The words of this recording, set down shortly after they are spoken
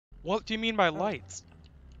What do you mean by Oh, lights?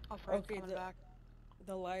 Oh, Fred, okay, coming back.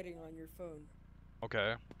 the lighting on your phone.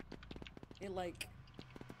 Okay. It like,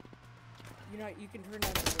 you can turn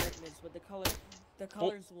down the brightness, but the Oh,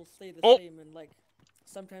 colors will stay the oh, same, and like,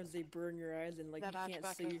 sometimes they burn your eyes, and like That you can't hatchback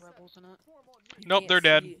has see. rebels in it. You nope, can't they're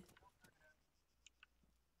dead. see.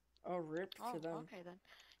 Oh, rip Oh, to them. okay then.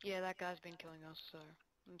 Yeah, that guy's been killing us, so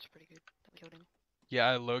that's pretty good. That we killed him. Yeah,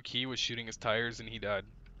 I low-key was shooting his tires and he died.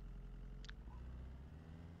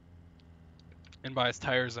 And by his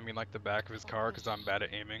tires, I mean like the back of his Fuck car, this. because I'm bad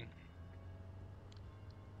at aiming.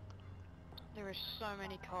 There are so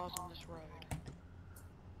many cars on this road.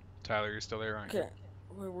 Tyler, you're still there, aren't you? Okay,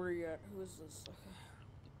 where were you at? Who is this? Okay.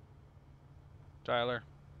 Tyler,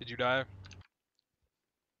 did you die?